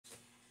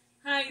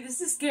Hi,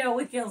 this is Gail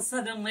with Gail's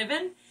Southern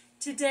Living.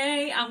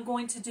 Today I'm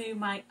going to do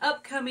my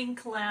upcoming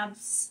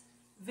collabs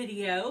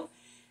video,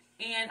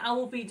 and I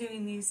will be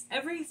doing these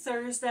every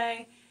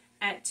Thursday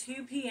at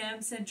 2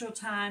 p.m. Central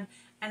Time,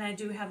 and I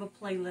do have a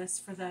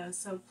playlist for those,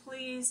 so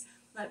please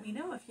let me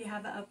know if you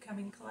have an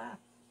upcoming collab.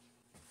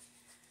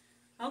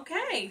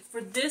 Okay,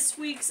 for this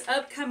week's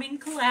upcoming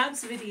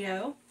collabs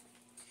video,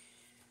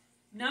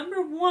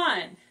 number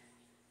one,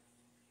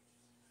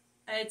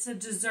 it's a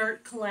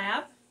dessert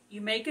collab.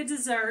 You make a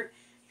dessert,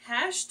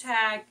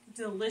 hashtag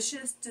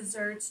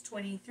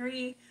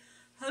deliciousdesserts23,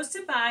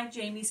 hosted by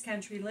Jamie's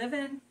Country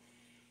Living,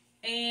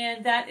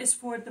 and that is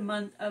for the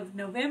month of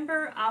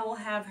November. I will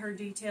have her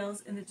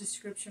details in the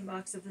description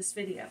box of this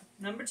video.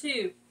 Number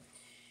two,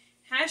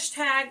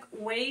 hashtag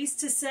ways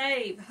to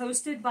save,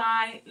 hosted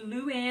by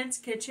LouAnn's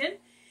Kitchen,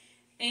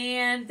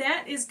 and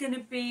that is going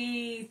to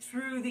be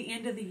through the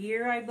end of the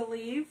year, I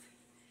believe.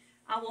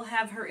 I will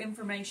have her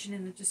information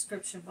in the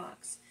description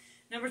box.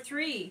 Number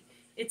three,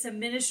 it's a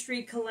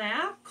ministry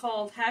collab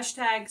called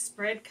hashtag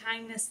Spread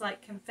Kindness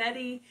Like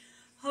Confetti,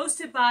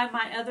 hosted by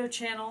my other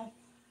channel,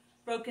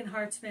 Broken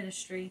Hearts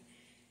Ministry.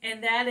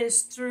 And that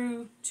is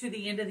through to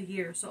the end of the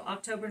year, so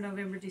October,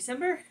 November,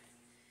 December.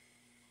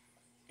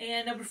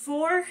 And number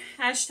four,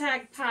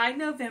 hashtag Pie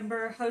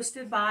November,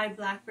 hosted by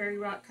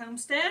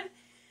blackberryrockhomestead.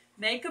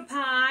 Make a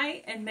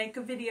pie and make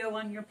a video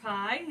on your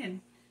pie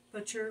and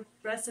put your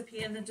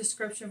recipe in the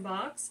description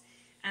box.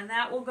 And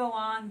that will go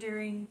on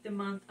during the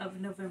month of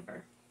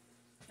November.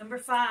 Number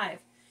five,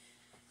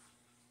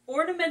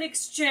 Ornament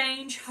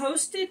Exchange,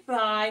 hosted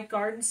by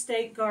Garden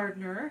State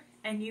Gardener,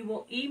 and you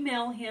will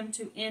email him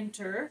to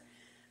enter.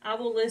 I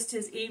will list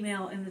his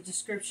email in the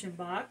description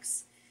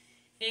box.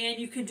 And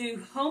you can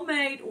do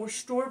homemade or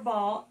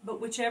store-bought,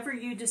 but whichever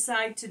you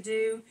decide to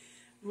do,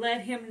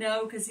 let him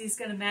know, because he's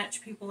going to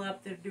match people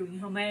up that are doing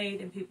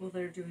homemade and people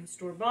that are doing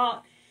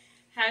store-bought.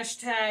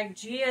 Hashtag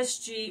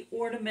GSG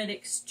Ornament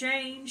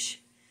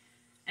Exchange,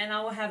 and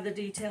I will have the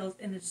details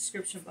in the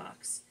description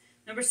box.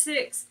 Number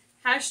six,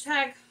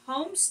 hashtag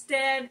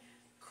Homestead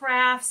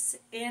Crafts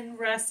and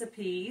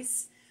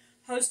Recipes,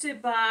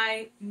 hosted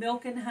by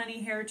Milk and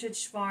Honey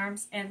Heritage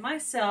Farms and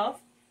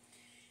myself,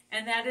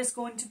 and that is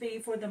going to be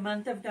for the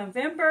month of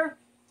November.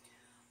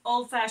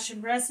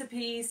 Old-fashioned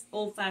recipes,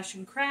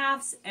 old-fashioned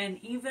crafts,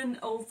 and even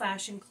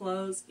old-fashioned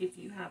clothes if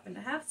you happen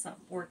to have some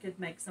or could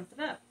make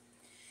something up.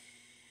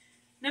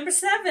 Number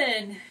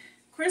seven,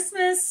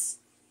 Christmas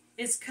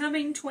is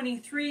Coming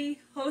 23,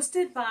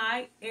 hosted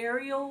by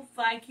Arielle,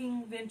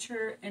 Viking,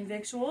 Venture, and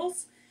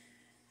Victuals,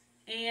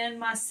 and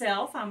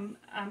myself. I'm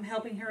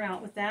helping her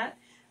out with that.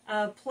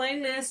 A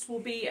playlist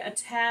will be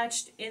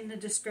attached in the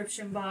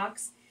description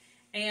box,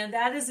 and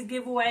that is a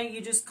giveaway.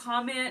 You just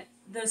comment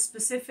the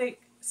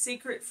specific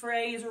secret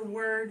phrase or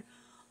word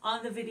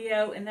on the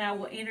video, and that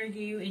will enter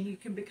you, and you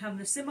can become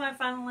the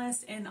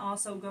semi-finalist and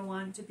also go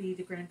on to be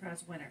the grand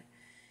prize winner.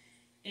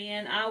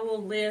 And I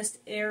will list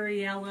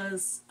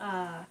Arielle's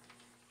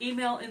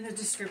email in the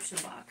description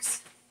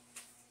box.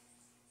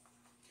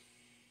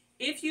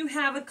 If you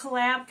have a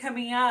collab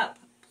coming up,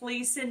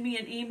 please send me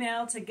an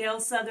email to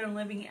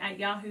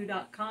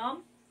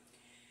gailssouthernliving@yahoo.com.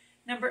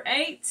 Number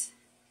eight,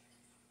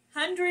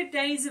 100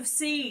 Days of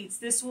Seeds.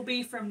 This will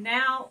be from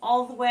now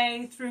all the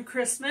way through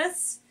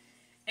Christmas,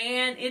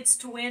 and it's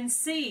to win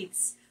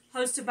seeds,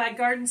 hosted by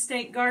Garden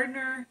State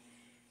Gardener.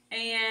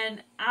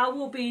 And I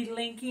will be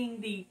linking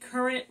the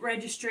current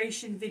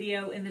registration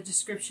video in the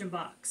description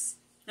box.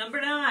 Number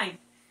nine,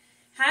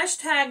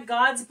 hashtag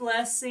God's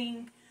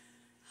Blessing,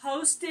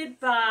 hosted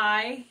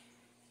by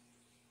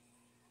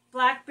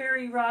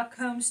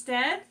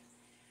blackberryrockhomestead.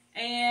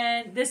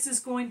 And this is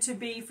going to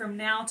be from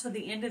now till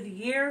the end of the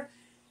year.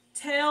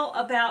 Tell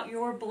about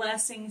your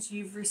blessings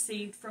you've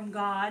received from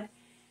God,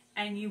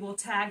 and you will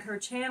tag her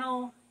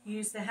channel,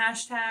 use the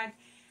hashtag,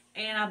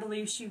 and I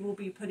believe she will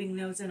be putting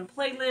those in a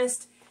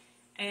playlist.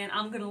 And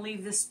I'm going to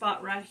leave this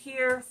spot right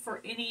here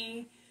for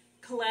any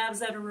collabs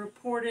that are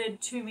reported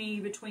to me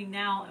between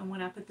now and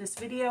when I put this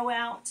video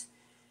out.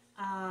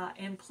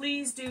 And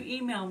please do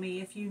email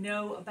me if you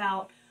know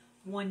about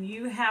one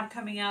you have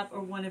coming up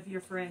or one of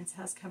your friends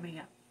has coming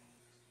up.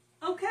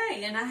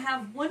 Okay, and I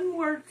have one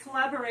more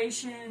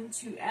collaboration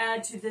to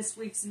add to this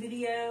week's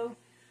video.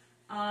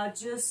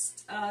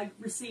 Just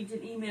received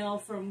an email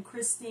from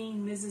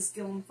Christine, Mrs.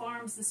 Gillen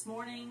Farms this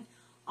morning.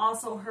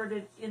 Also heard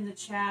it in the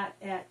chat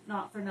at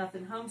Not For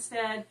Nothing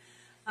Homestead.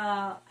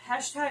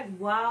 Hashtag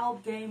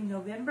Wild Game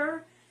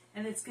November,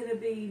 and it's going to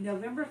be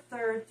November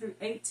 3rd through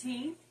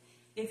 18th.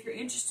 If you're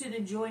interested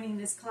in joining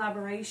this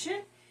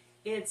collaboration,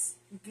 it's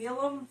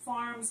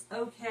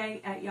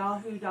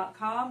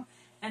gillenfarmsok@yahoo.com,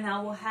 and I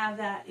will have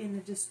that in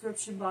the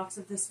description box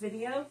of this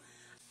video.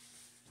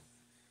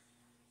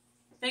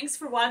 Thanks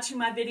for watching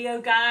my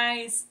video,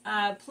 guys.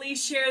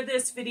 Please share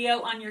this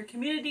video on your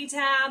community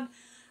tab.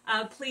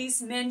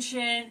 Please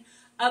mention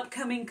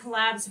upcoming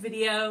collabs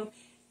video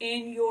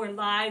in your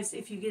lives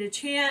if you get a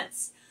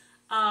chance,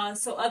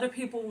 so other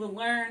people will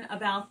learn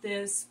about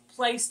this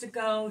place to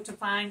go to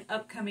find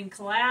upcoming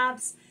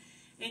collabs.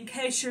 In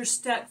case you're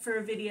stuck for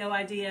a video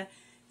idea,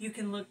 you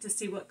can look to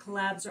see what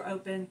collabs are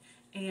open,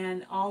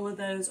 and all of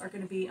those are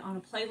going to be on a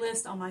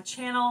playlist on my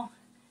channel.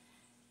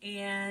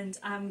 And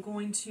I'm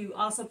going to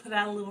also put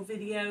out a little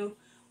video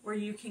where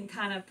you can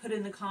kind of put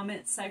in the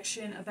comments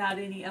section about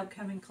any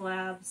upcoming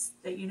collabs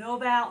that you know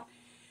about.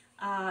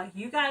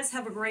 You guys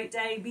have a great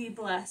day. Be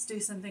blessed. Do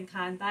something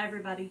kind. Bye,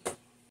 everybody.